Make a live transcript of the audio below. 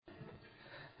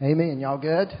Amen. Y'all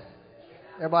good?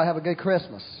 Everybody have a good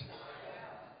Christmas.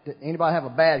 Did anybody have a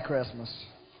bad Christmas?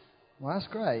 Well, that's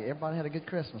great. Everybody had a good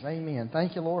Christmas. Amen.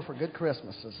 Thank you, Lord, for good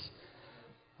Christmases.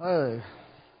 Oh.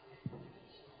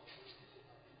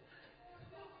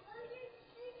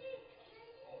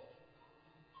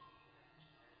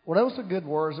 Well, those were good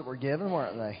words that were given,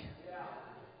 weren't they?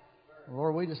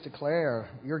 Lord, we just declare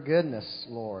your goodness,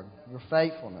 Lord, your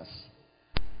faithfulness.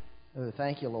 Oh,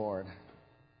 thank you, Lord.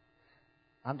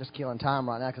 I'm just killing time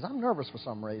right now because I'm nervous for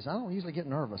some reason. I don't usually get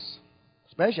nervous,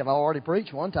 especially if I already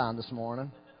preached one time this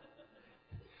morning.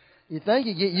 You think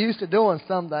you get used to doing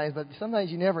some things, but some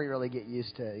things you never really get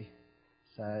used to.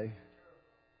 So,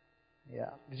 yeah.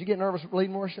 Did you get nervous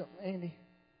leading worship, Andy?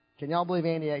 Can y'all believe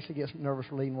Andy actually gets nervous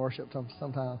leading worship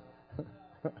sometime?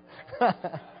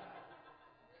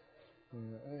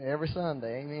 Every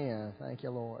Sunday, amen. Thank you,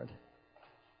 Lord.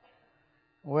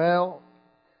 Well,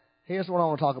 here's what I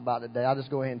want to talk about today. I'll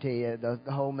just go ahead and tell you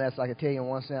the whole message. I can tell you in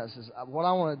one sentence. Is what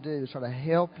I want to do is try to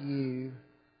help you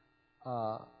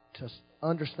to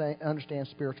understand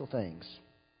spiritual things.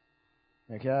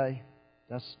 Okay?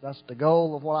 That's the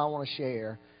goal of what I want to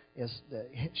share, is to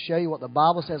show you what the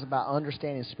Bible says about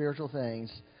understanding spiritual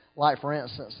things. Like, for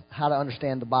instance, how to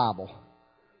understand the Bible.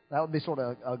 That would be sort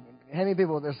of how many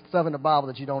people, there's stuff in the Bible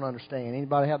that you don't understand?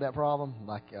 Anybody have that problem?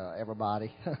 Like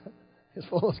everybody. It's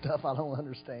full of stuff I don't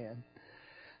understand.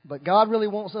 But God really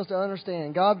wants us to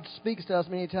understand. God speaks to us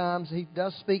many times. He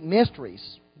does speak mysteries,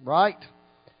 right?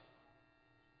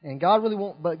 And God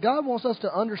wants us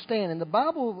to understand. In the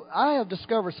Bible, I have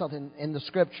discovered something in the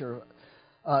Scripture.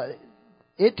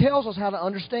 It tells us how to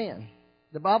understand.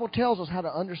 The Bible tells us how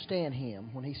to understand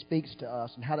Him when He speaks to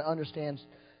us and how to understand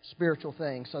spiritual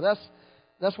things. So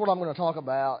that's what I'm going to talk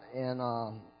about. And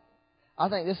I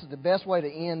think this is the best way to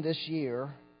end this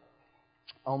year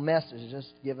on messages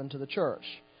given to the church.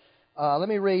 Let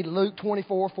me read Luke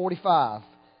 24:45.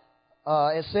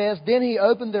 It says, "Then He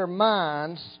opened their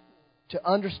minds to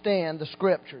understand the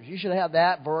Scriptures." You should have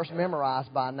that verse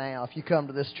memorized by now if you come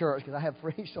to this church, because I have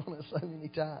preached on it so many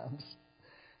times.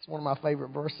 It's one of my favorite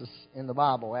verses in the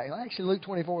Bible. Actually, Luke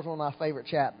 24 is one of my favorite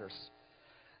chapters.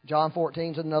 John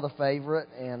 14 is another favorite,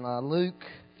 and Luke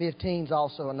 15 is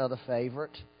also another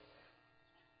favorite.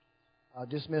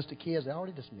 Dismissed the kids. They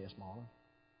already dismissed, Marlon.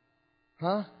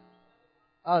 Huh?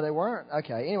 Oh, they weren't?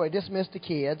 Okay. Anyway, dismissed the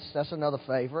kids. That's another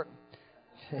favorite.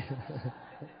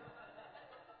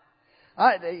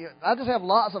 I just have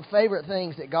lots of favorite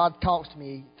things that God talks to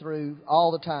me through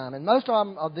all the time. And most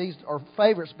of these are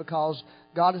favorites because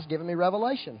God has given me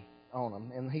revelation on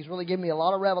them. And He's really given me a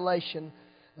lot of revelation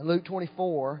in Luke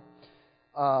 24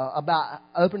 about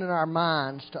opening our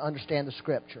minds to understand the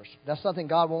Scriptures. That's something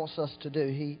God wants us to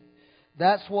do.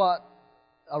 That's what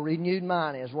a renewed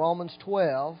mind is. Romans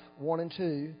 12, 1 and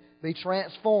 2. Be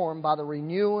transformed by the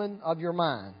renewing of your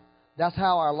mind. That's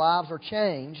how our lives are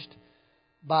changed,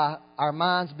 by our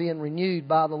minds being renewed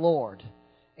by the Lord.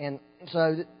 And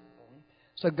so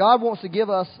God wants to give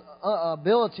us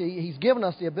ability. He's given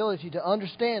us the ability to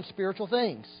understand spiritual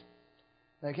things.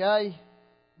 Okay?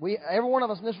 Every one of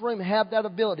us in this room have that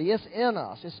ability. It's in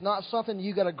us. It's not something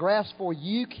you got to grasp for.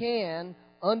 You can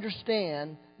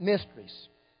understand mysteries.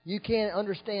 You can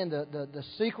understand the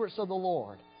secrets of the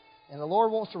Lord. And the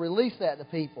Lord wants to release that to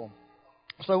people.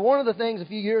 So one of the things a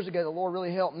few years ago the Lord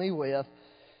really helped me with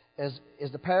is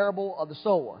the parable of the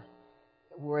sower,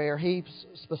 where He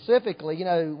specifically,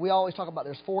 we always talk about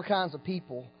there's 4 kinds of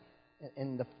people.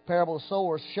 In the parable of the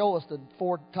sowers, show us the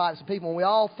 4 types of people. And we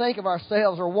all think of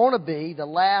ourselves or want to be the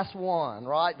last one,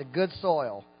 right? The good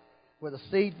soil, where the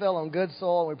seed fell on good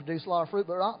soil and we produce a lot of fruit.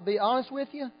 But I'll be honest with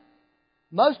you,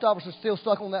 most of us are still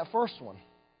stuck on that first one.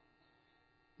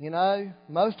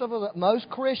 Most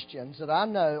Christians that I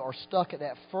know are stuck at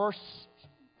that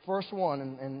first one.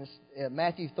 In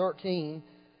Matthew 13,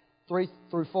 3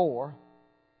 through 4,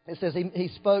 it says, He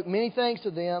spoke many things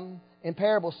to them in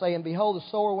parables, saying, Behold, the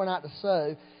sower went out to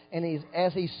sow, and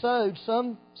as he sowed,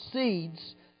 some seeds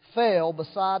fell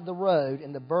beside the road,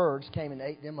 and the birds came and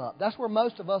ate them up. That's where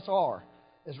most of us are,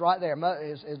 is right there.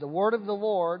 Is the word of the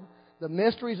Lord, the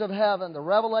mysteries of heaven, the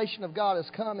revelation of God has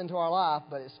come into our life,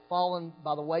 but it's fallen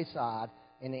by the wayside,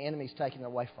 and the enemy's taken it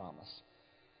away from us.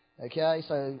 Okay,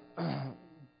 so,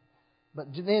 but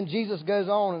then Jesus goes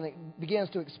on and it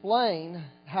begins to explain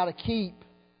how to keep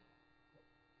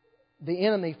the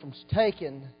enemy from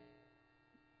taking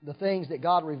the things that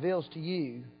God reveals to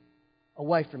you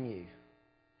away from you.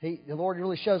 The Lord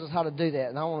really shows us how to do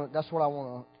that, and that's what I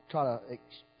want to try to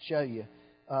show you.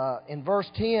 In verse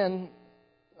 10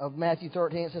 of Matthew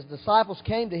 13, it says, disciples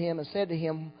came to Him and said to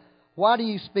Him, Why do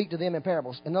you speak to them in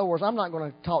parables? In other words, I'm not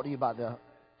going to talk to you about the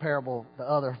parable, the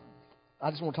other. I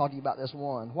just want to talk to you about this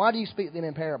one. Why do you speak to them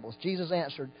in parables? Jesus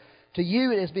answered, to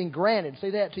you it has been granted.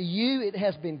 See that? To you it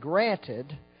has been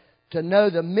granted to know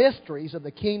the mysteries of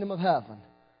the kingdom of heaven.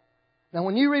 Now,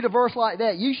 when you read a verse like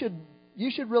that, you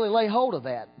should really lay hold of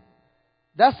that.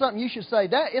 That's something you should say,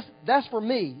 that's for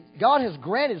me. God has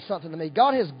granted something to me.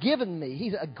 God has given me.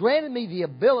 He's granted me the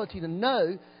ability to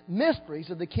know mysteries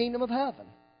of the kingdom of heaven.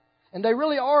 And they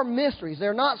really are mysteries.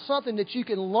 They're not something that you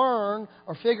can learn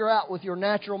or figure out with your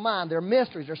natural mind. They're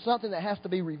mysteries. They're something that has to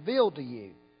be revealed to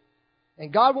you.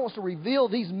 And God wants to reveal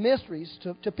these mysteries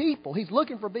to people. He's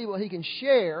looking for people He can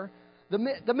share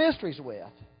the mysteries with.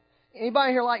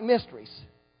 Anybody here like mysteries?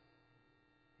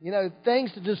 You know,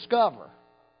 things to discover.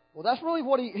 Well, that's really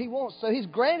what He wants. So He's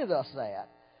granted us that.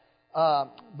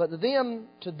 But to them,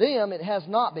 it has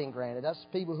not been granted. That's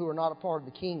people who are not a part of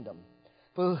the kingdom.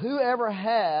 For whoever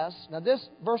has, now this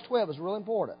verse 12 is real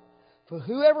important. For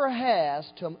whoever has,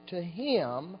 to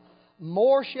him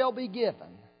more shall be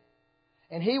given,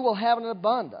 and he will have an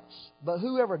abundance. But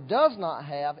whoever does not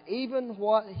have, even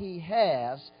what he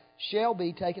has shall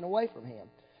be taken away from him.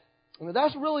 Now,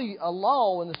 that's really a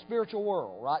law in the spiritual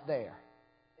world right there.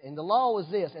 And the law is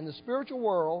this: in the spiritual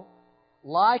world,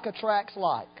 like attracts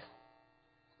like.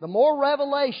 The more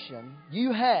revelation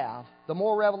you have, the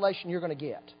more revelation you're going to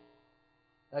get.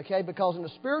 Okay, because in the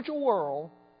spiritual world,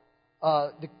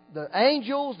 the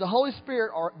angels, the Holy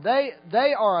Spirit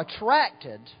they are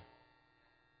attracted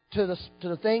to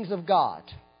the things of God.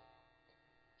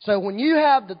 So when you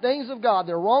have the things of God,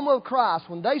 the aroma of Christ,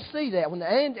 when they see that, when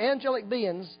the angelic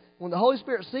beings, when the Holy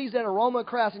Spirit sees that aroma of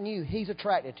Christ in you, He's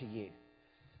attracted to you.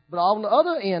 But on the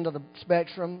other end of the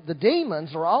spectrum, the demons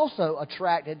are also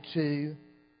attracted to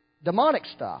demonic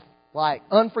stuff, like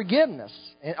unforgiveness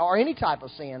or any type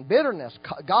of sin, bitterness,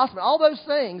 gossip, all those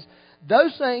things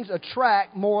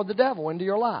attract more of the devil into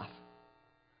your life.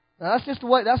 Now, that's just the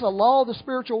way, that's a law of the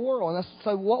spiritual world. And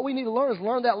so what we need to learn is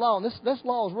that law. And this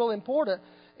law is really important.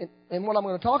 And what I'm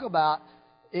going to talk about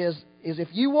is if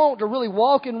you want to really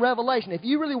walk in revelation, if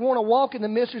you really want to walk in the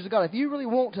mysteries of God, if you really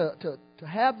want to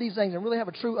have these things and really have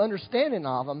a true understanding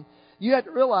of them, you have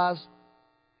to realize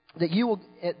that you will,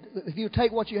 if you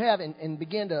take what you have and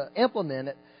begin to implement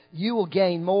it, you will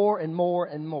gain more and more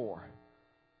and more.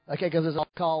 Okay, because it's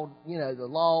called, the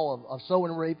law of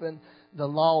sowing and reaping, the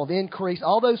law of increase,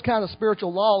 all those kind of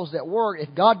spiritual laws that work.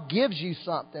 If God gives you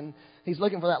something, He's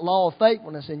looking for that law of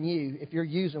faithfulness in you if you're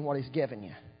using what He's given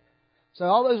you. So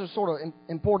all those are sort of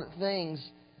important things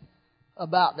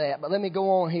about that. But let me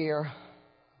go on here.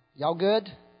 Y'all good?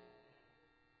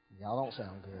 Y'all don't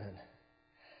sound good.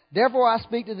 Therefore I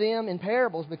speak to them in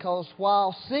parables, because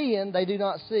while seeing they do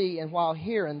not see, and while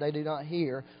hearing they do not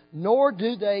hear, nor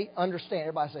do they understand.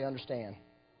 Everybody say understand.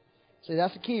 See,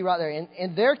 that's the key right there.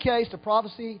 In their case, the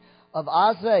prophecy of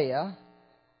Isaiah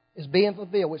is being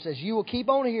fulfilled, which says, you will keep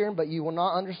on hearing, but you will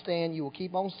not understand. You will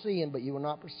keep on seeing, but you will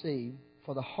not perceive.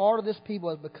 For the heart of this people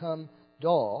has become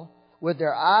dull. With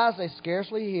their eyes they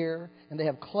scarcely hear, and they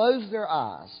have closed their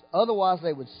eyes. Otherwise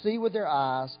they would see with their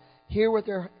eyes, hear with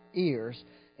their ears,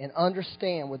 and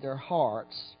understand with their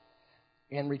hearts,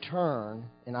 and return,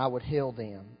 and I would heal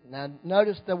them. Now,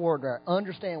 notice the word there.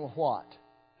 Understand with what?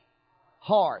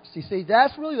 Hearts. You see,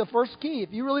 that's really the first key. If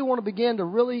you really want to begin to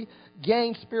really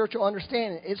gain spiritual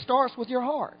understanding, it starts with your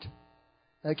heart.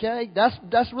 Okay?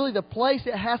 That's really the place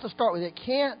it has to start with. It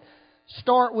can't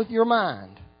start with your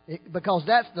mind, because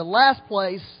that's the last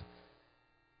place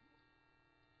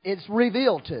it's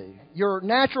revealed to. Your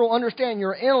natural understanding,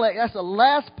 your intellect, that's the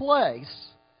last place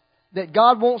that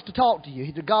God wants to talk to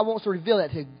you. God wants to reveal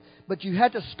that to you. But you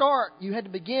had to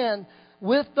begin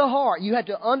with the heart. You had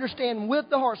to understand with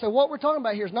the heart. So what we're talking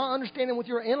about here is not understanding with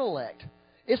your intellect.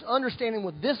 It's understanding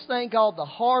with this thing called the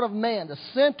heart of man, the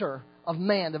center of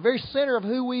man, the very center of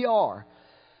who we are.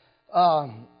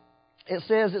 It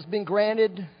says it's been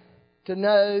granted to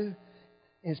know,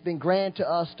 and it's been granted to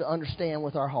us to understand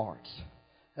with our hearts.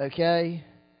 Okay?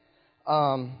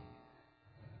 The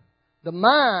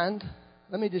mind,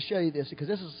 let me just show you this, because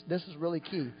this is really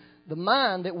key. The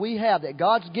mind that we have, that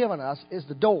God's given us, is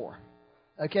the door.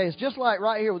 Okay, it's just like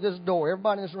right here with this door.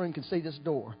 Everybody in this room can see this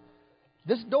door.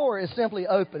 This door is simply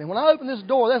open. And when I open this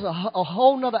door, there's a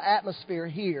whole other atmosphere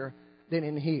here than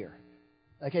in here.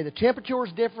 Okay, the temperature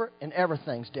is different and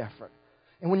everything's different.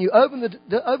 And when you open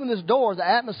this door, the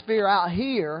atmosphere out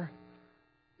here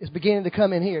is beginning to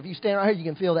come in here. If you stand right here, you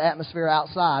can feel the atmosphere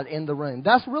outside in the room.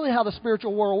 That's really how the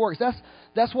spiritual world works.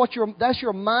 That's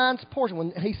your mind's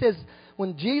portion.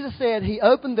 When Jesus said He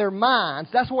opened their minds,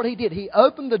 that's what He did. He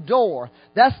opened the door.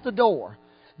 That's the door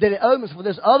that it opens for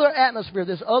this other atmosphere,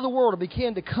 this other world to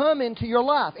begin to come into your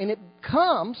life. And it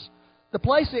comes the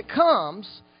place it comes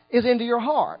is into your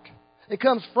heart. It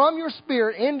comes from your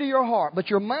spirit into your heart, but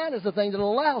your mind is the thing that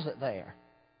allows it there.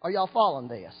 Are y'all following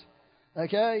this?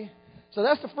 Okay? So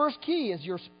that's the first key, is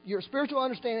your spiritual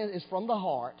understanding is from the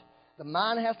heart. The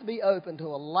mind has to be open to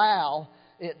allow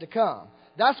it to come.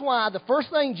 That's why the first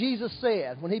thing Jesus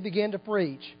said when He began to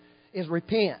preach is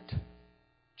repent.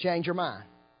 Change your mind.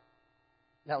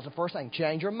 That was the first thing.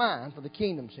 Change your mind, for the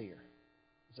kingdom's here.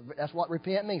 That's what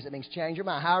repent means. It means change your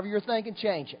mind. However you're thinking,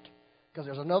 change it. Because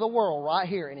there's another world right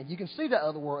here. And if you can see that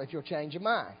other world, if you'll change your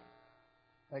mind.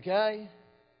 Okay?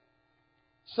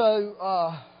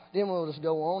 So, then we'll just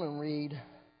go on and read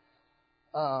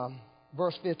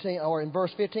verse 15. Or in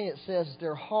verse 15 it says,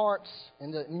 their hearts,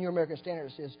 in the New American Standard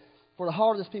it says, for the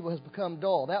heart of this people has become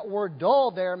dull. That word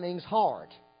dull there means hard.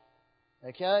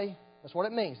 Okay? That's what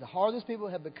it means. The heart of this people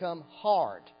have become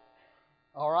hard.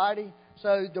 Alrighty?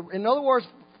 So, in other words,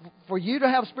 for you to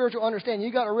have spiritual understanding,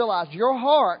 you've got to realize your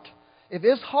heart, if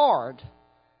it's hard,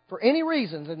 for any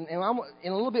reasons, and in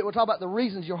a little bit we'll talk about the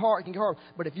reasons your heart can get hard,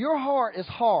 but if your heart is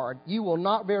hard, you will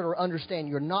not be able to understand,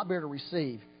 you'll not be able to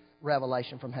receive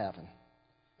revelation from heaven.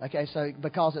 Okay, so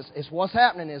because it's what's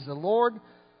happening is the Lord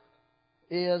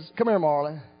is, come here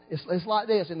Marlon, it's like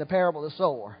this in the parable of the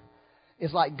sower.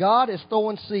 It's like God is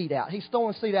throwing seed out. He's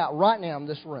throwing seed out right now in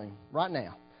this room, right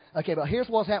now. Okay, but here's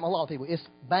what's happening with a lot of people. It's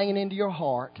banging into your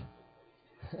heart.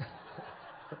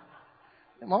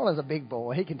 Marlon's a big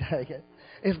boy. He can take it.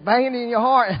 It's banging in your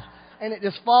heart, and it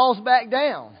just falls back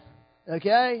down.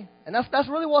 Okay? And that's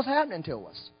really what's happening to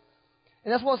us.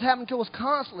 And that's what's happening to us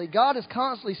constantly. God is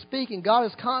constantly speaking. God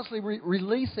is constantly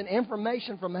releasing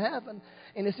information from heaven,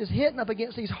 and it's just hitting up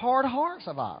against these hard hearts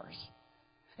of ours.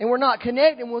 And we're not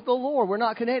connecting with the Lord. We're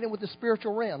not connecting with the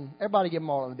spiritual realm. Everybody give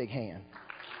Marlon a big hand.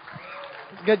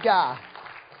 He's a good guy.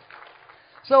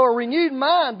 So a renewed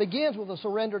mind begins with a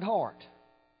surrendered heart.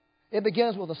 It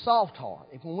begins with a soft heart.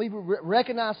 When we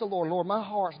recognize the Lord, Lord, my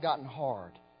heart's gotten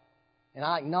hard. And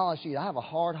I acknowledge you, I have a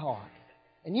hard heart.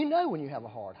 And you know when you have a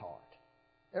hard heart.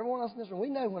 Everyone else in this room, we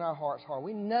know when our heart's hard.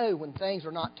 We know when things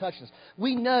are not touching us.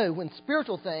 We know when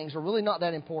spiritual things are really not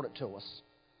that important to us.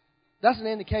 That's an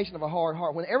indication of a hard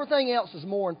heart. When everything else is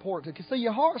more important. Because see,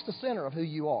 your heart's the center of who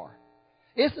you are.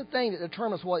 It's the thing that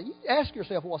determines what. You ask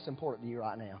yourself what's important to you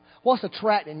right now. What's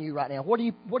attracting you right now? What do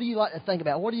you like to think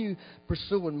about? What are you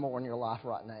pursuing more in your life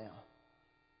right now?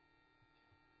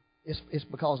 It's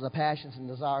because of the passions and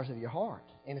desires of your heart.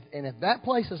 And if that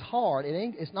place is hard,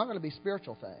 it's not going to be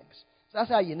spiritual things. So that's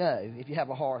how you know if you have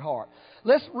a hard heart.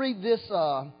 Let's read this.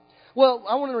 I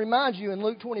want to remind you in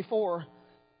Luke 24.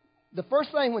 The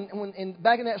first thing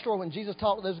back in that story when Jesus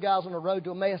talked to those guys on the road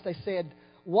to Emmaus, they said,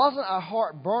 wasn't our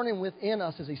heart burning within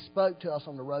us as He spoke to us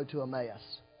on the road to Emmaus?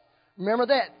 Remember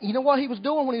that. You know what He was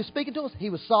doing when He was speaking to us? He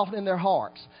was softening their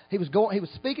hearts. He was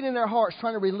speaking in their hearts,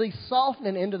 trying to release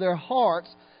softening into their hearts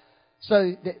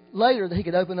so that later that He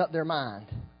could open up their mind.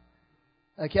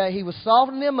 Okay? He was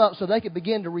softening them up so they could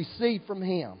begin to receive from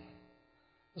Him.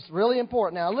 It's really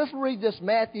important. Now, let's read this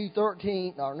Matthew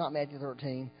 13. No, not Matthew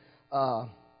 13. I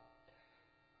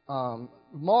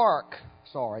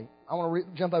want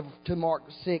to jump over to Mark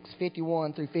 6,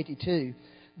 51 through 52.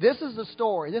 This is the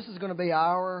story. This is going to be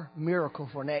our miracle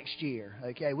for next year.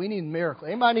 Okay, we need a miracle.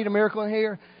 Anybody need a miracle in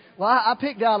here? Well, I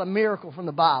picked out a miracle from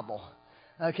the Bible.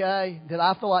 Okay, that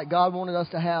I feel like God wanted us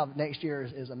to have next year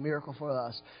is a miracle for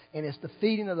us. And it's the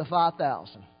feeding of the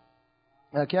 5,000.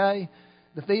 Okay,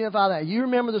 the feeding of the 5,000. You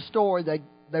remember the story.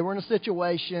 They were in a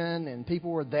situation and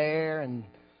people were there and,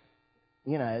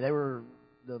 you know,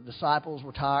 the disciples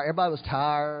were tired. Everybody was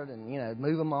tired and, you know,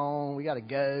 move them on. We got to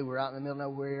go. We're out in the middle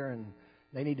of nowhere and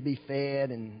they need to be fed.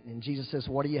 And Jesus says,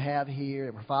 what do you have here?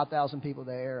 There were 5,000 people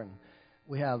there. And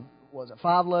we have,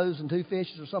 5 loaves and 2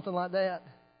 fishes or something like that?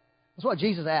 That's what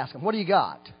Jesus asked them. What do you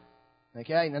got?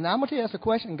 Okay. And now I'm going to tell you that's a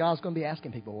question God's going to be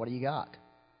asking people. What do you got?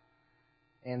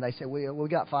 And they said, we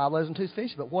got 5 loaves and 2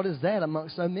 fishes. But what is that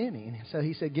amongst so many? And so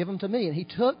He said, give them to me. And He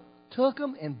took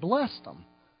them and blessed them.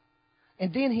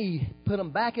 And then He put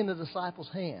them back into the disciples'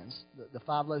 hands, the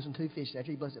 5 loaves and 2 fishes.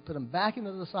 After He blessed it, put them back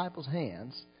into the disciples'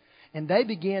 hands, and they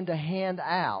began to hand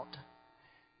out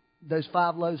those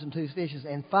 5 loaves and 2 fishes.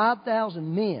 And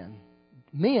 5,000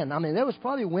 men, I mean, there was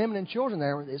probably women and children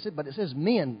there, but it says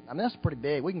men. I mean, that's pretty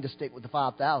big. We can just stick with the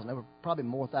 5,000. There were probably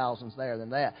more thousands there than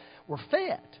that. Were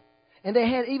fed. And they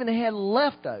even had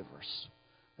leftovers.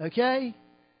 Okay?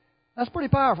 That's pretty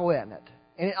powerful, isn't it?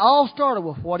 And it all started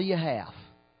with, what do you have?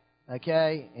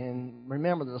 Okay, and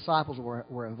remember the disciples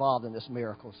were involved in this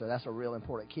miracle, so that's a real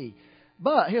important key.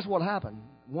 But here's what happened.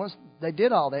 Once they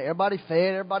did all that, everybody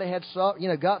fed, everybody had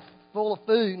got full of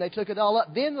food, and they took it all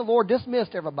up. Then the Lord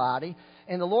dismissed everybody,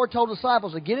 and the Lord told the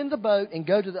disciples to get in the boat and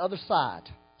go to the other side.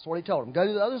 That's what He told them. Go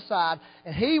to the other side,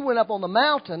 and He went up on the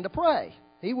mountain to pray.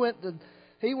 He went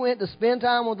to spend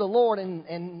time with the Lord,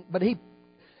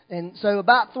 and so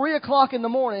about 3 o'clock in the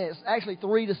morning, it's actually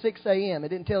 3 to 6 a.m. It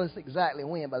didn't tell us exactly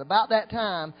when, but about that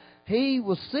time, He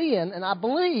was seeing, and I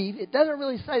believe, it doesn't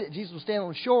really say that Jesus was standing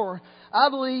on the shore. I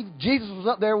believe Jesus was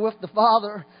up there with the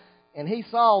Father, and He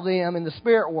saw them in the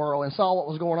spirit world and saw what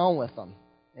was going on with them.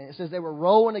 And it says they were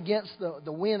rowing against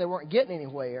the wind. They weren't getting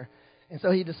anywhere. And so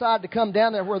He decided to come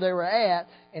down there where they were at,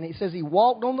 and He says He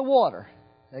walked on the water.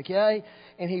 Okay?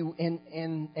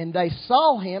 And they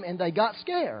saw Him, and they got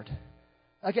scared.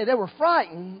 Okay, they were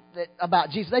frightened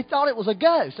about Jesus. They thought it was a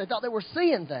ghost. They thought they were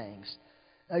seeing things.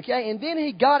 Okay, and then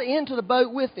He got into the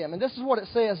boat with them. And this is what it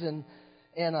says in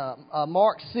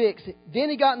Mark 6. Then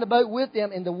He got in the boat with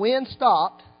them, and the wind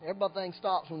stopped. Everything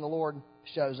stops when the Lord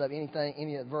shows up,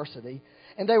 any adversity.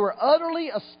 And they were utterly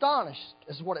astonished,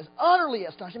 is what it's utterly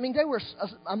astonished. I mean, they were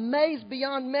amazed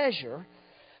beyond measure.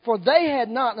 For they had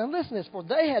not, now listen to this, for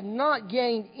they had not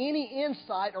gained any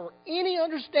insight or any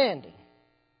understanding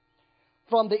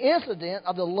from the incident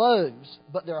of the loaves,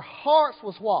 but their hearts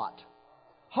was what?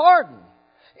 Hardened.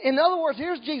 In other words,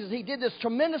 here's Jesus. He did this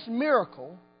tremendous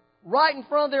miracle right in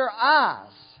front of their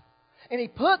eyes. And He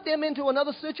put them into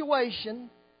another situation.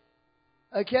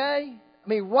 Okay? I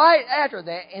mean, right after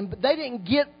that, and they didn't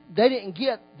get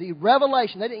the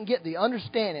revelation, they didn't get the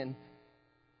understanding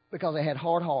because they had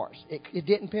hard hearts. It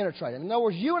didn't penetrate them. In other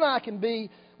words, you and I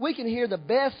we can hear the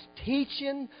best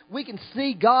teaching. We can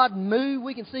see God move.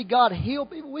 We can see God heal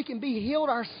people. We can be healed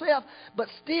ourselves, but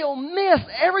still miss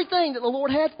everything that the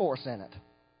Lord had for us in it.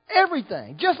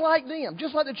 Everything. Just like them.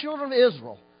 Just like the children of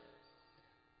Israel.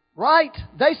 Right?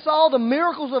 They saw the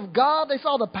miracles of God. They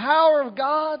saw the power of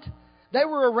God. They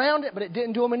were around it, but it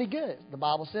didn't do them any good. The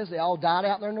Bible says they all died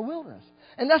out there in the wilderness.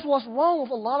 And that's what's wrong with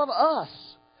a lot of us.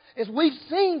 Is we've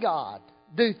seen God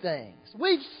do things.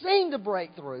 We've seen the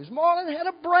breakthroughs. Marlon had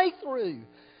a breakthrough.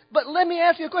 But let me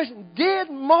ask you a question. Did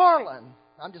Marlon,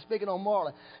 I'm just speaking on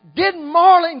Marlon, did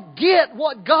Marlon get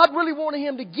what God really wanted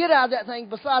him to get out of that thing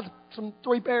besides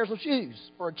 3 pairs of shoes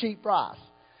for a cheap price?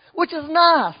 Which is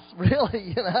nice,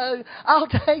 really, I'll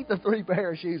take the 3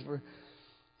 pair of shoes for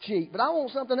cheap. But I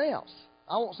want something else.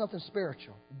 I want something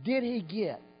spiritual. Did he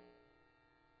get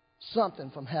something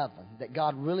from heaven that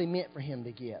God really meant for him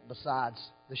to get besides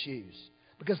the shoes?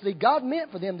 Because God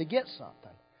meant for them to get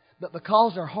something. But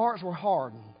because their hearts were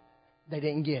hardened, they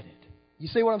didn't get it. You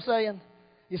see what I'm saying?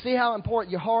 You see how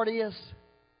important your heart is?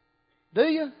 Do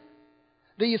you?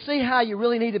 Do you see how you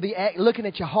really need to be looking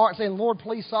at your heart saying, Lord,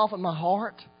 please soften my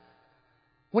heart?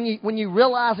 When you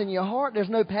realize in your heart there's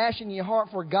no passion in your heart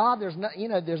for God,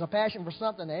 there's a passion for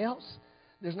something else.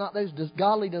 There's not those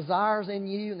godly desires in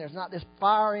you, and there's not this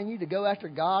fire in you to go after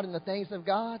God and the things of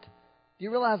God. Do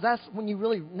you realize that's when you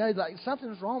really know that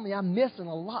something's wrong with me? I'm missing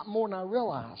a lot more than I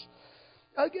realize.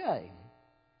 Okay.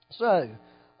 So,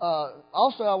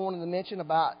 also I wanted to mention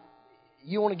about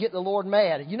you want to get the Lord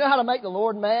mad. You know how to make the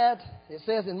Lord mad? It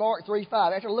says in Mark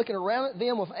 3:5, after looking around at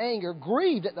them with anger,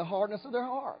 grieved at the hardness of their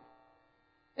heart.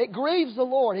 It grieves the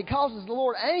Lord. It causes the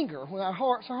Lord anger when our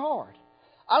hearts are hard.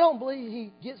 I don't believe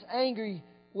He gets angry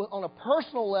on a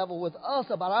personal level with us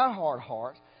about our hard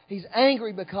hearts. He's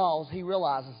angry because He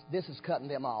realizes this is cutting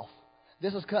them off.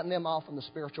 This is cutting them off from the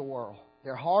spiritual world.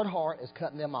 Their hard heart is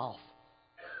cutting them off.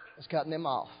 It's cutting them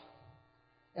off.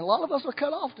 And a lot of us are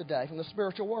cut off today from the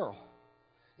spiritual world.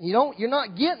 You're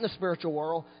not getting the spiritual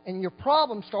world, and your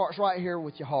problem starts right here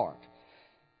with your heart.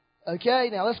 Okay,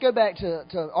 now let's go back to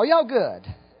are y'all good?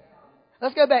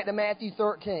 Let's go back to Matthew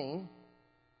 13,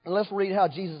 and let's read how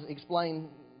Jesus explained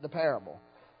the parable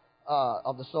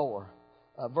of the sower.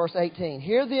 Verse 18,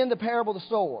 hear then the parable of the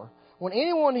sower. When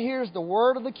anyone hears the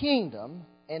word of the kingdom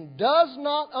and does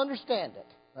not understand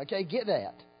it, okay, get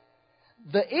that.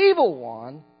 The evil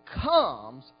one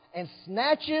comes and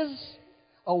snatches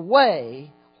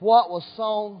away what was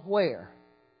sown where?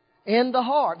 In the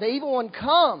heart. The evil one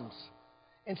comes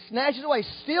and snatches away,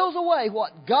 steals away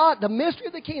what God, the mystery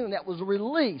of the kingdom that was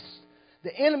released.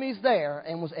 The enemy's there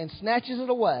and snatches it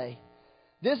away.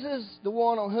 This is the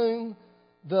one on whom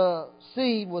the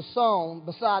seed was sown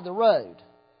beside the road.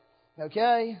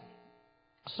 Okay?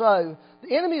 So,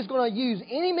 the enemy is going to use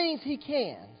any means he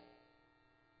can,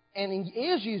 and he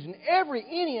is using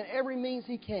any and every means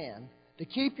he can to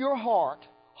keep your heart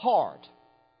hard.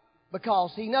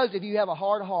 Because he knows if you have a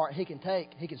hard heart, he can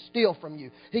steal from you.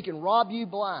 He can rob you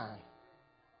blind.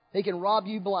 He can rob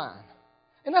you blind.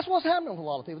 And that's what's happening with a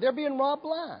lot of people. They're being robbed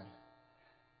blind.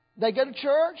 They go to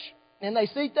church, And they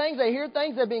see things, they hear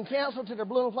things, they're being canceled to their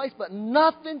blooming place, but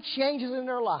nothing changes in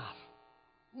their life.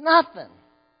 Nothing.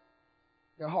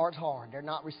 Their heart's hard. They're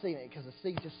not receiving it because the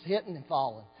seed's just hitting and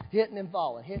falling, hitting and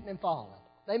falling, hitting and falling.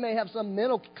 They may have some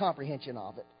mental comprehension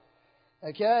of it.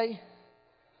 Okay?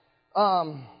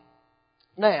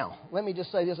 Now, let me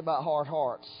just say this about hard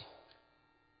hearts.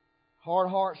 Hard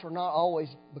hearts are not always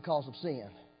because of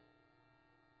sin.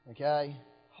 Okay?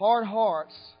 Hard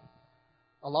hearts,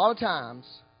 a lot of times,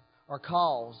 are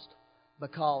caused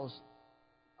because,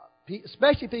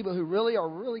 especially people who really are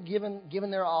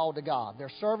giving their all to God.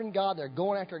 They're serving God. They're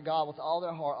going after God with all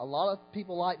their heart. A lot of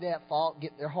people like that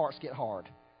their hearts get hard.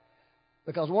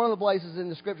 Because one of the places in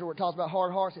the Scripture where it talks about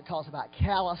hard hearts, it talks about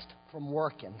calloused from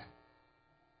working.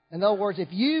 In other words, if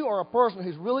you are a person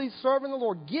who's really serving the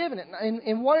Lord, giving it,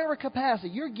 in whatever capacity,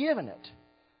 you're giving it.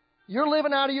 You're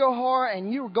living out of your heart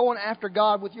and you're going after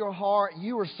God with your heart.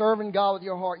 You are serving God with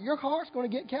your heart. Your heart's going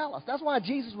to get callous. That's why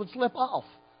Jesus would slip off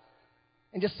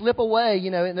and just slip away,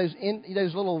 in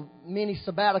those little mini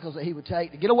sabbaticals that he would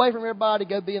take to get away from everybody,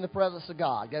 go be in the presence of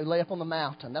God, go lay up on the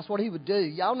mountain. That's what he would do.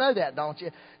 Y'all know that, don't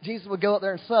you? Jesus would go up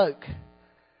there and soak,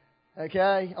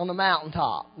 okay, on the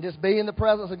mountaintop, and just be in the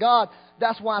presence of God.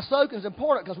 That's why soaking is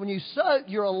important, because when you soak,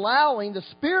 you're allowing the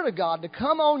Spirit of God to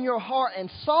come on your heart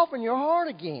and soften your heart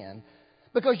again.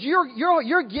 Because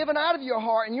you're giving out of your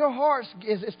heart, and your heart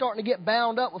is starting to get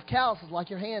bound up with calluses like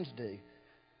your hands do.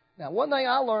 Now, one thing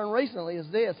I learned recently is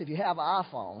this: if you have an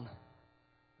iPhone,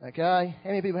 okay, how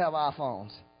many people have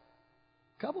iPhones?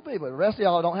 A couple people. The rest of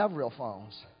y'all don't have real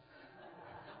phones.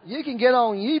 You can get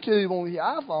on YouTube on your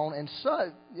iPhone and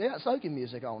soaking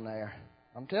music on there.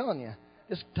 I'm telling you.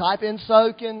 Just type in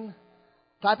soaking,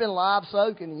 type in live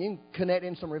soaking, and you can connect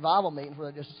in some revival meetings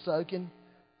where they're just soaking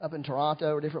up in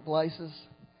Toronto or different places.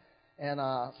 And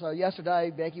so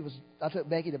yesterday, I took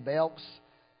Becky to Belk's,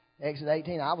 exit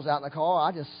 18. I was out in the car.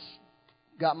 I just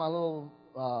got my little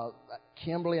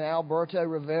Kimberly and Alberto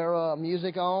Rivera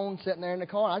music on, sitting there in the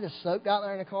car. I just soaked out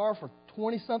there in the car for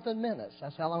 20-something minutes.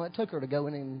 That's how long it took her to go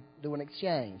in and do an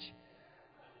exchange.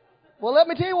 Well, let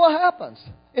me tell you what happens.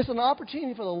 It's an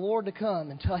opportunity for the Lord to come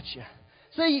and touch you.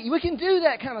 See, we can do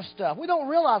that kind of stuff. We don't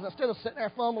realize instead of sitting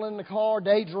there fumbling in the car,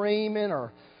 daydreaming,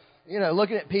 or,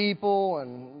 looking at people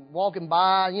and walking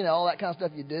by, all that kind of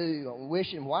stuff you do,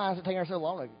 wishing, why is it taking her so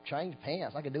long to change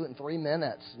pants? I could do it in 3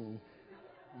 minutes. And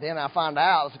then I find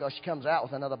out it's because she comes out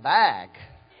with another bag.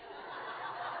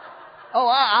 Oh,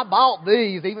 I bought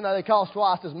these even though they cost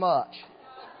twice as much.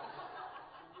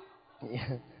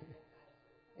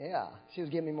 Yeah, she was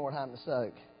giving me more time to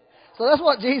soak. So that's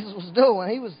what Jesus was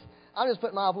doing. I'm just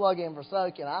putting my plug in for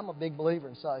soaking. I'm a big believer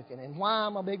in soaking. And why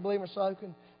I'm a big believer in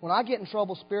soaking? When I get in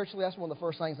trouble spiritually, that's one of the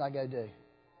first things I go do.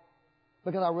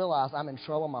 Because I realize I'm in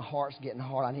trouble. My heart's getting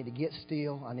hard. I need to get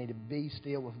still. I need to be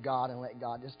still with God and let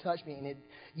God just touch me. And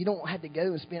you don't have to go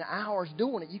and spend hours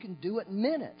doing it. You can do it in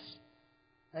minutes.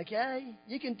 Okay?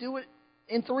 You can do it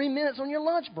in 3 minutes on your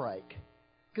lunch break.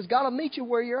 Because God will meet you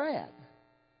where you're at.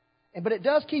 But it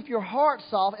does keep your heart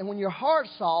soft, and when your heart's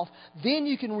soft, then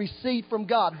you can receive from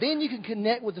God. Then you can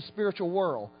connect with the spiritual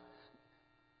world.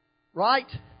 Right?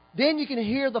 Then you can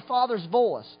hear the Father's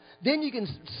voice. Then you can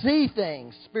see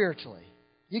things spiritually.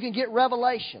 You can get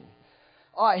revelation.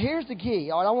 All right, here's the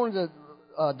key. All right, I wanted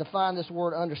to define this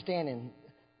word understanding.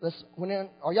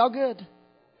 Are y'all good?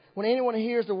 When anyone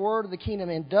hears the word of the kingdom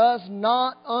and does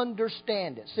not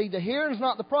understand it. See, the hearing is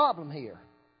not the problem here.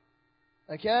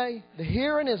 Okay? The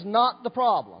hearing is not the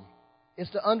problem.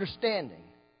 It's the understanding.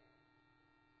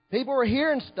 People are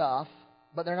hearing stuff,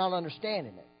 but they're not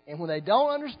understanding it. And when they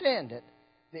don't understand it,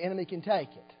 the enemy can take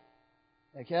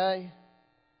it. Okay?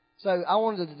 So I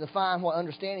wanted to define what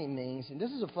understanding means. And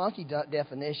this is a funky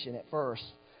definition at first.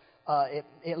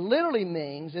 It literally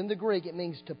means, in the Greek, it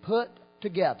means to put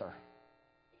together.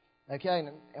 Okay?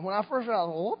 And when I first read,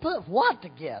 well, put what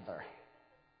together?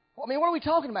 Well, I mean, what are we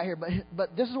talking about here?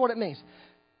 But this is what it means.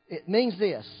 It means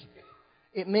this.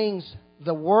 It means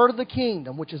the word of the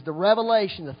kingdom, which is the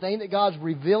revelation, the thing that God's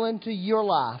revealing to your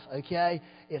life, okay?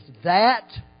 It's that,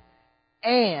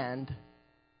 and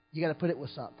you got to put it with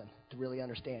something to really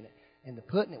understand it. And the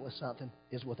putting it with something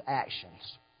is with actions.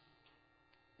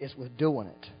 It's with doing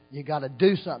it. You got to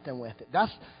do something with it.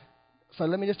 So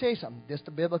let me just tell you something. This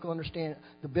the biblical understanding.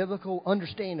 The biblical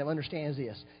understanding is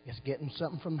this: it's getting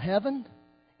something from heaven.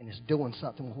 And it's doing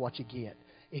something with what you get.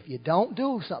 If you don't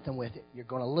do something with it, you're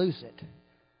going to lose it.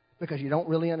 Because you don't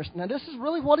really understand. Now, this is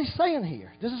really what he's saying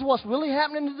here. This is what's really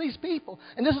happening to these people.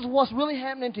 And this is what's really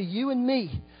happening to you and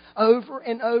me over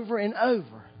and over and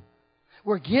over.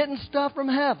 We're getting stuff from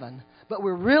heaven, but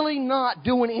we're really not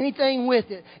doing anything with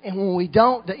it. And when we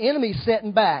don't, the enemy's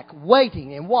sitting back,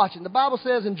 waiting and watching. The Bible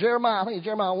says in Jeremiah, I think it's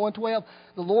Jeremiah 1:12,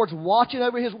 the Lord's watching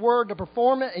over His word to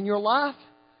perform it in your life.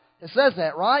 It says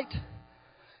that, right?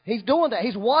 He's doing that.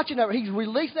 He's watching over it. He's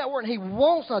released that word, and He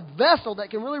wants a vessel that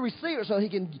can really receive it so He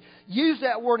can use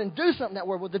that word and do something with that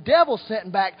word. Well, the devil's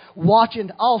sitting back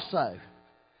watching also.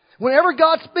 Whenever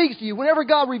God speaks to you, whenever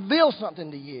God reveals something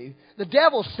to you, the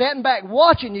devil's sitting back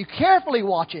watching you, carefully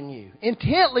watching you,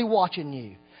 intently watching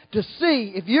you to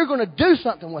see if you're going to do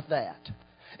something with that.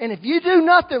 And if you do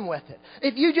nothing with it,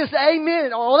 if you just amen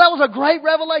it, oh, that was a great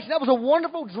revelation, that was a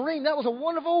wonderful dream, that was a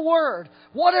wonderful word,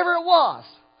 whatever it was,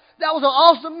 that was an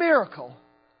awesome miracle.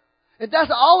 If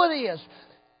that's all it is,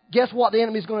 guess what the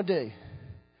enemy's going to do?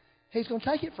 He's going to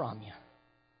take it from you.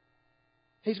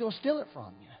 He's going to steal it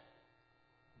from you.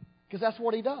 Because that's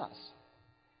what he does.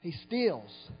 He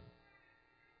steals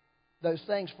those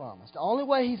things from us. The only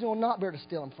way he's going to not be able to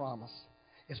steal them from us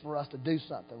is for us to do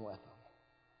something with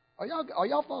them. Are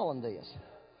y'all following this?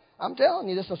 I'm telling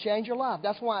you, this will change your life.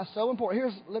 That's why it's so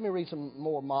important. Let me read some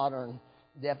more modern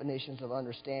definitions of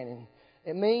understanding.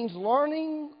 It means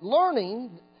learning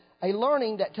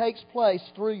that takes place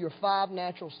through your 5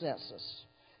 natural senses.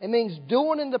 It means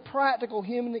doing in the practical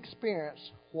human experience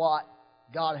what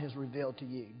God has revealed to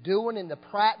you. Doing in the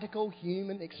practical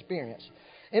human experience.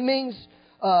 It means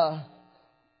to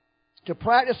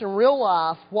practice in real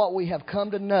life what we have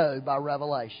come to know by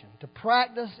revelation. To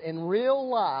practice in real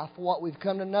life what we've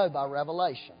come to know by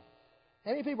revelation.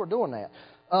 How many people are doing that?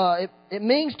 It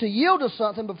means to yield to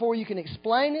something before you can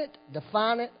explain it,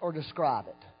 define it, or describe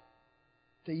it.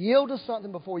 To yield to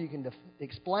something before you can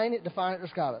explain it, define it,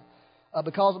 describe it.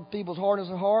 Because of people's hardness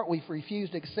of heart, we refuse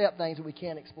to accept things that we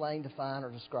can't explain, define, or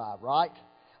describe, right?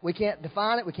 We can't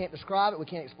define it, we can't describe it, we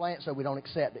can't explain it, so we don't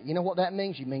accept it. You know what that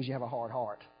means? It means you have a hard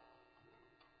heart.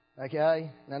 Okay?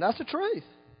 Now, that's the truth.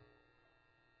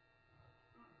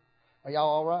 Are y'all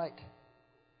all right?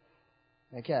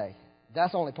 Okay.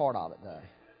 That's only part of it, though.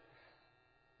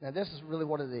 Now, this is really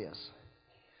what it is.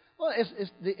 Well,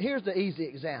 here's the easy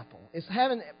example. It's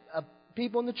having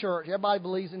people in the church, everybody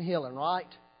believes in healing, right?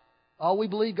 Oh, we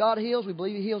believe God heals. We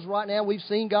believe He heals right now. We've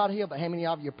seen God heal. But how many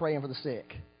of you are praying for the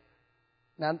sick?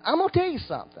 Now, I'm going to tell you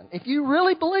something. If you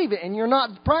really believe it and you're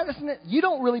not practicing it, you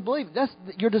don't really believe it.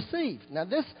 You're deceived. Now,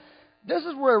 this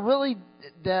is where really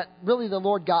the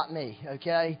Lord got me,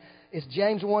 okay? It's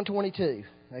James 1:22,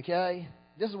 okay?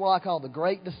 This is what I call the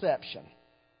great deception.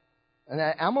 And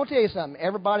I'm going to tell you something.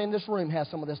 Everybody in this room has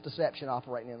some of this deception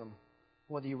operating in them,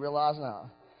 whether you realize or not.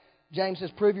 James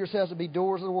says, prove yourselves to be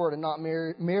doers of the word and not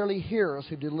merely hearers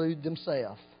who delude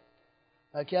themselves.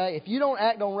 Okay? If you don't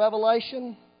act on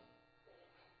revelation,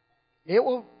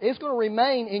 it's going to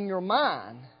remain in your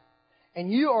mind,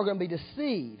 and you are going to be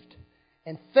deceived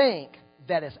and think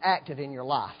that it's active in your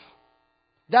life.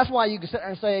 That's why you can sit there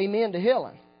and say amen to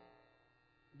healing.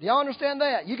 Do y'all understand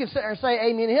that? You can sit there and say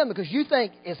amen to healing because you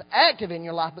think it's active in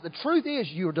your life, but the truth is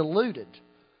you're deluded.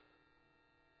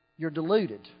 You're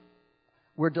deluded.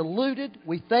 We're deluded.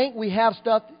 We think we have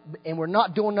stuff, and we're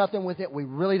not doing nothing with it. We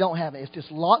really don't have it. It's just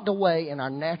locked away in our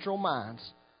natural minds.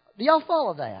 Do y'all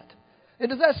follow that? And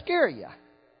does that scare you?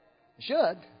 It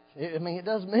should. It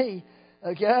does me.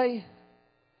 Okay?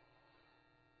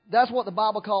 That's what the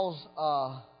Bible calls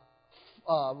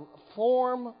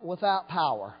form without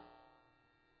power.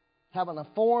 Having a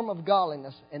form of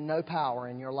godliness and no power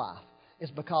in your life. It's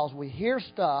because we hear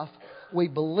stuff, we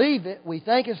believe it, we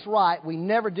think it's right, we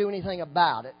never do anything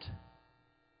about it.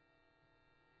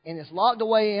 And it's locked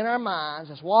away in our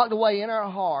minds, it's locked away in our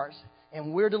hearts,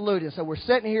 and we're deluded. So we're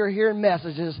sitting here hearing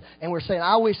messages, and we're saying,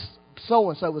 I wish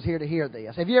so-and-so was here to hear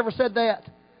this. Have you ever said that?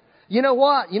 You know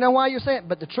what? You know why you're saying it?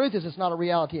 But the truth is it's not a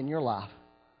reality in your life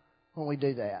when we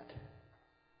do that.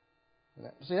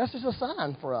 See, that's just a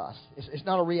sign for us. It's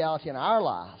not a reality in our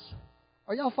lives.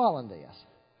 Are y'all following this?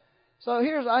 So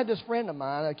I had this friend of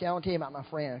mine. Okay, I want to tell you about my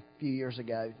friend a few years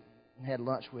ago. And had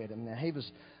lunch with him. Now, he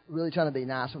was really trying to be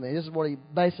nice with me. This is what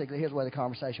here's where the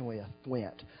conversation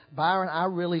went. Byron, I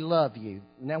really love you.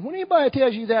 Now, when anybody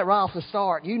tells you that right off the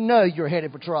start, you know you're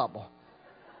headed for trouble.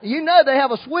 You know they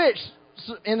have a switch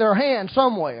in their hand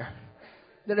somewhere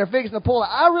that they're fixing to pull out.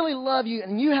 I really love you,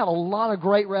 and you have a lot of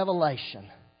great revelation.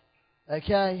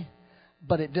 Okay?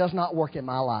 But it does not work in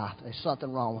my life. There's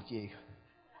something wrong with you.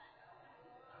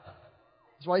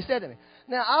 That's what he said to me.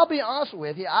 Now, I'll be honest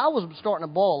with you. I was starting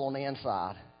to boil on the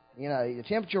inside. You know, the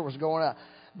temperature was going up.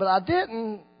 But I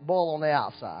didn't boil on the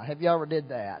outside. Have you ever did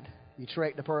that? You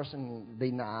trick the person,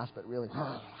 be nice, but really,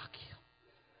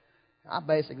 I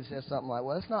basically said something like,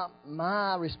 well, it's not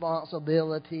my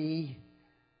responsibility.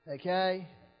 Okay?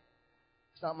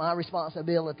 It's not my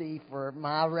responsibility for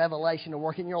my revelation to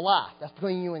work in your life. That's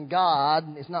between you and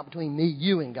God. It's not between me,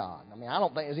 you, and God. I mean, I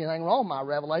don't think there's anything wrong with my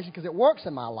revelation because it works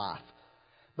in my life.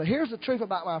 But here's the truth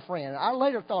about my friend. I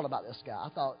later thought about this guy. I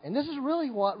thought, and this is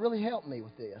really what really helped me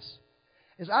with this,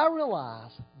 is I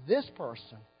realized this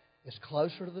person is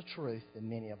closer to the truth than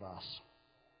many of us.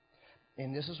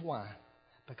 And this is why.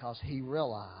 Because he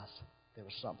realized there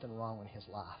was something wrong in his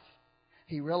life.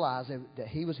 He realized that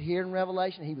he was hearing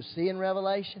revelation, he was seeing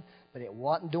revelation, but it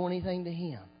wasn't doing anything to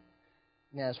him.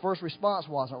 Now, his first response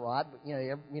wasn't right, but,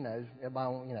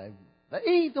 everybody,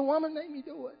 Eve, the woman made me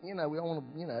do it. We don't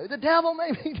want to, the devil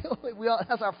made me do it.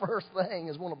 That's our first thing,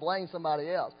 is want to blame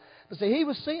somebody else. But see, he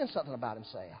was seeing something about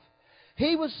himself.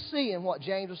 He was seeing what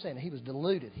James was saying. He was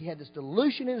deluded. He had this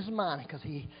delusion in his mind because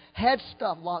he had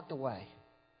stuff locked away.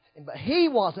 But he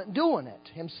wasn't doing it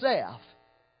himself.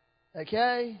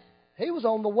 Okay? He was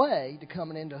on the way to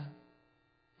coming into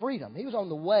freedom. He was on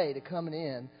the way to coming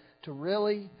in to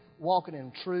really walking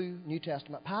in true New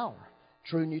Testament power,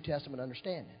 true New Testament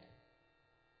understanding.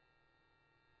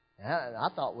 And I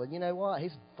thought, well, you know what?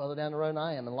 He's further down the road than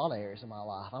I am in a lot of areas of my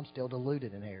life. I'm still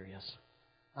deluded in areas.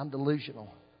 I'm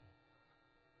delusional.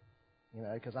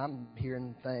 Because I'm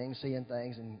hearing things, seeing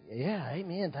things, and yeah,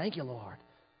 amen, thank you, Lord.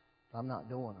 But I'm not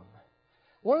doing them.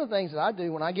 One of the things that I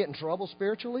do when I get in trouble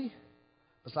spiritually,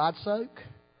 besides soak,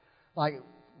 like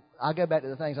I go back to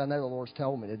the things I know the Lord's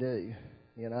told me to do.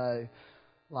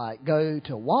 Like go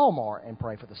to Walmart and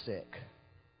pray for the sick.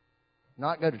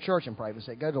 Not go to church and pray for the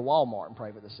sick. Go to Walmart and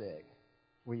pray for the sick,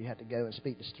 where you have to go and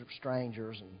speak to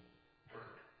strangers, and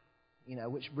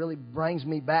which really brings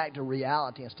me back to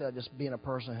reality instead of just being a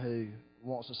person who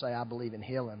wants to say I believe in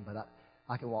healing, but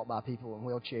I can walk by people in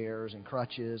wheelchairs and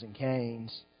crutches and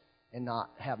canes and not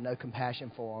have no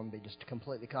compassion for them, be just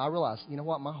completely... Because I realize, you know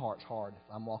what, my heart's hard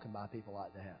if I'm walking by people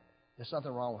like that. There's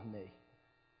something wrong with me.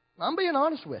 I'm being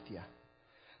honest with you.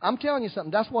 I'm telling you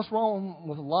something. That's what's wrong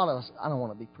with a lot of us. I don't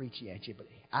want to be preachy at you, but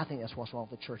I think that's what's wrong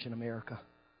with the church in America.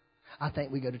 I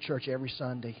think we go to church every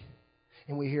Sunday,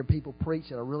 and we hear people preach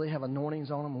that really have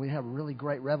anointings on them, and we have really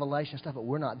great revelation stuff, but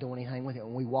we're not doing anything with it.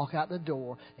 And we walk out the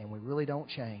door, and we really don't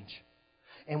change.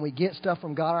 And we get stuff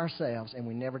from God ourselves, and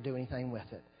we never do anything with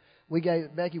it.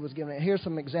 Becky was giving it. Here's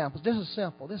some examples. This is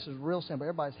simple. This is real simple.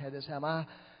 Everybody's had this happen.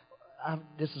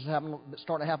 This is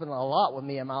starting to happen a lot with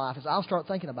me in my life. Is I'll start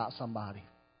thinking about somebody.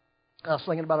 I was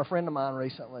thinking about a friend of mine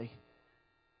recently,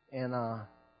 and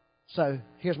so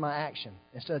here's my action.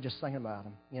 Instead of just thinking about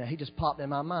him, he just popped in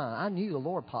my mind. I knew the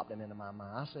Lord popped him into my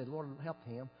mind. I said, Lord, help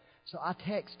him. So I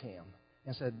texted him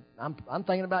and said, I'm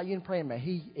thinking about you and praying about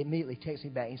you. He immediately texted me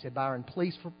back. He said, Byron,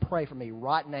 please pray for me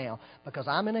right now because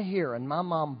I'm in a hearing. My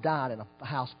mom died in a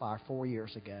house fire 4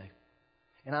 years ago,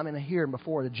 and I'm in a hearing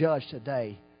before the judge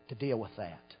today to deal with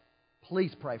that.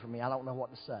 Please pray for me. I don't know what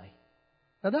to say.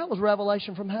 Now, that was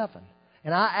revelation from heaven,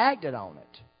 and I acted on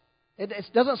it. It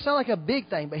doesn't sound like a big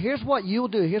thing, but here's what you'll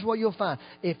do. Here's what you'll find.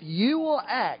 If you will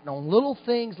act on little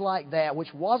things like that,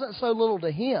 which wasn't so little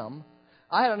to him.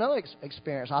 I had another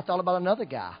experience. I thought about another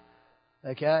guy.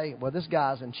 Okay, well, this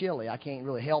guy's in Chile. I can't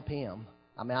really help him.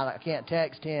 I mean, I can't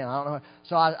text him. I don't know.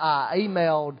 So I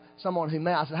emailed someone who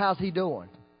met. I said, how's he doing?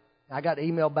 I got the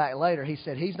email back later. He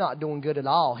said, he's not doing good at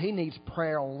all. He needs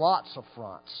prayer on lots of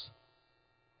fronts.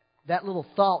 That little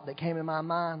thought that came in my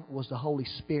mind was the Holy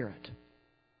Spirit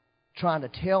trying to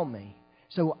tell me.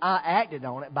 So I acted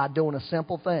on it by doing a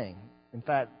simple thing. In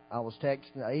fact, I was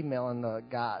emailing the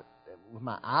guy with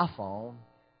my iPhone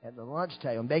at the lunch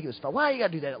table. And Becky was like, why you got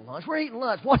to do that at lunch? We're eating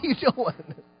lunch. What are you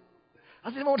doing?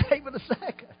 I said, it won't take but a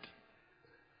second.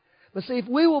 But see, if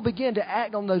we will begin to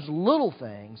act on those little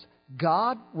things,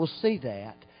 God will see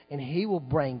that, and He will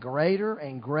bring greater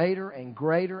and greater and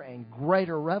greater and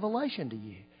greater revelation to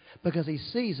you. Because He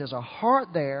sees there's a heart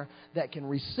there that can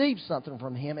receive something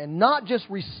from Him, and not just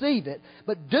receive it,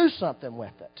 but do something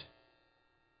with it.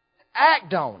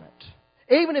 Act on it.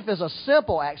 Even if it's a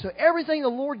simple act. So everything the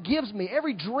Lord gives me,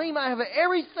 every dream I have,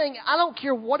 everything, I don't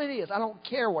care what it is. I don't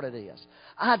care what it is.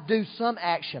 I do some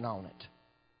action on it.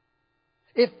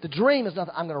 If the dream is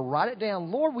nothing, I'm going to write it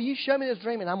down. Lord, will you show me this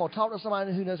dream? And I'm going to talk to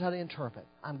somebody who knows how to interpret.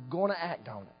 I'm going to act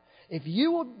on it. If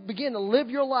you will begin to live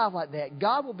your life like that,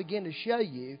 God will begin to show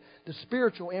you the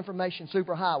spiritual information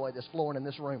superhighway that's flowing in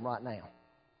this room right now.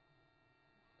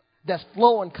 That's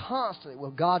flowing constantly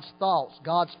with God's thoughts,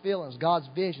 God's feelings, God's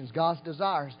visions, God's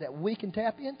desires that we can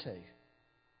tap into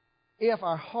if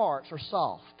our hearts are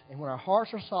soft. And when our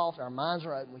hearts are soft, our minds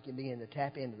are open, we can begin to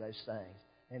tap into those things,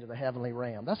 into the heavenly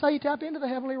realm. That's how you tap into the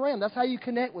heavenly realm. That's how you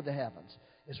connect with the heavens.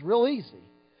 It's real easy.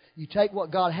 You take what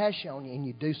God has shown you and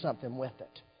you do something with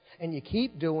it. And you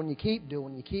keep doing,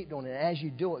 and as you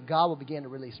do it, God will begin to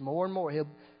release more and more.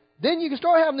 Then you can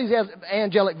start having these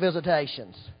angelic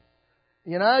visitations.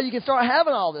 You know, you can start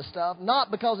having all this stuff, not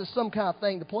because it's some kind of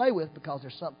thing to play with, because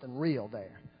there's something real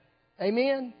there.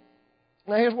 Amen?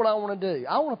 Now, here's what I want to do.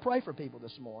 I want to pray for people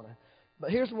this morning. But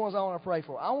here's the ones I want to pray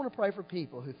for. I want to pray for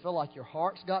people who feel like your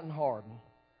heart's gotten hardened.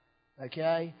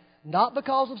 Okay? Not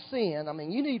because of sin. I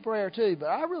mean, you need prayer too, but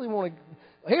I really want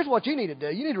to... Here's what you need to do.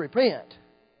 You need to repent.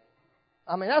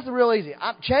 I mean, that's real easy.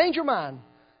 Change your mind.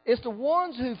 It's the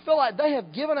ones who feel like they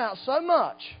have given out so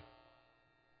much.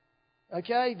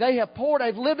 Okay? They have poured,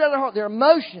 they've lived out of their heart. Their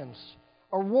emotions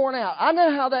are worn out. I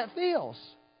know how that feels.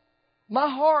 My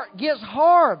heart gets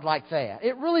hard like that.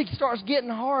 It really starts getting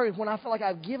hard when I feel like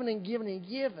I've given and given and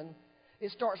given.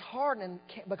 It starts hardening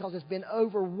because it's been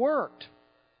overworked.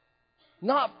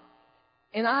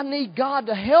 And I need God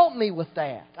to help me with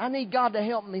that. I need God to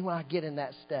help me when I get in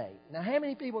that state. Now, how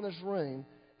many people in this room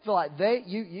feel like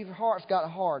your heart's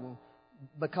got hardened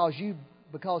because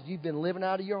you've been living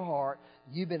out of your heart,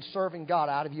 you've been serving God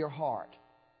out of your heart?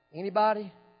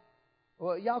 Anybody?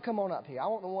 Well, y'all come on up here. I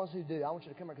want the ones who do. I want you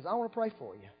to come here because I want to pray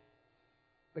for you.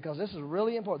 Because this is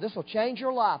really important. This will change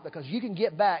your life because you can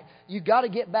get back. You've got to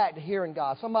get back to hearing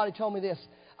God. Somebody told me this.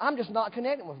 I'm just not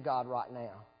connecting with God right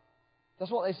now.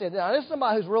 That's what they said. Now, this is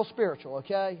somebody who's real spiritual,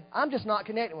 okay? I'm just not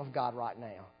connecting with God right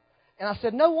now. And I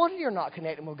said, no wonder you're not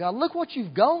connecting with God. Look what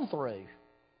you've gone through.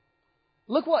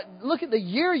 Look at the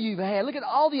year you've had. Look at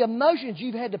all the emotions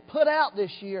you've had to put out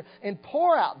this year and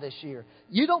pour out this year.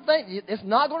 You don't think it's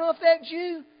not going to affect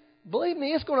you? Believe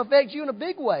me, it's going to affect you in a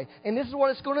big way. And this is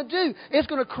what it's going to do. It's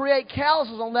going to create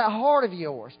calluses on that heart of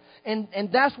yours. And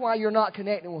that's why you're not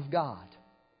connecting with God.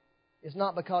 It's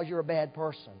not because you're a bad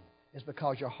person. It's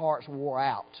because your heart's wore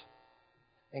out.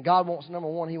 And God wants, number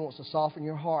one, He wants to soften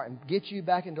your heart and get you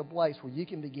back into a place where you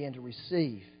can begin to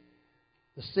receive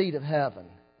the seed of heaven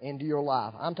into your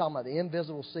life. I'm talking about the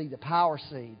invisible seed, the power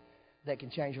seed that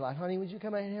can change your life. Honey, would you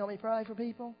come in and help me pray for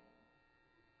people?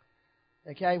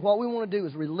 Okay, what we want to do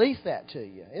is release that to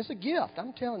you. It's a gift.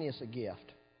 I'm telling you it's a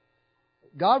gift.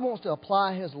 God wants to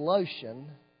apply His lotion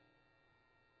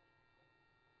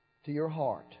to your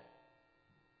heart,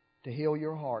 to heal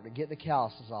your heart, to get the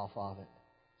calluses off of it,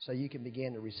 so you can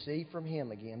begin to receive from Him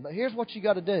again. But here's what you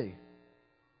got to do.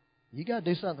 You got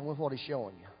to do something with what He's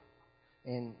showing you.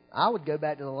 And I would go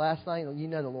back to the last thing that you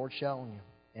know the Lord's showing you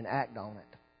and act on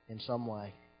it in some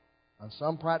way. In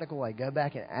some practical way, go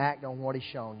back and act on what He's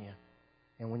shown you.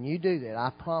 And when you do that,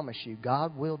 I promise you,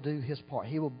 God will do His part.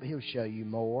 He'll show you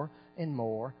more and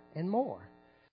more and more.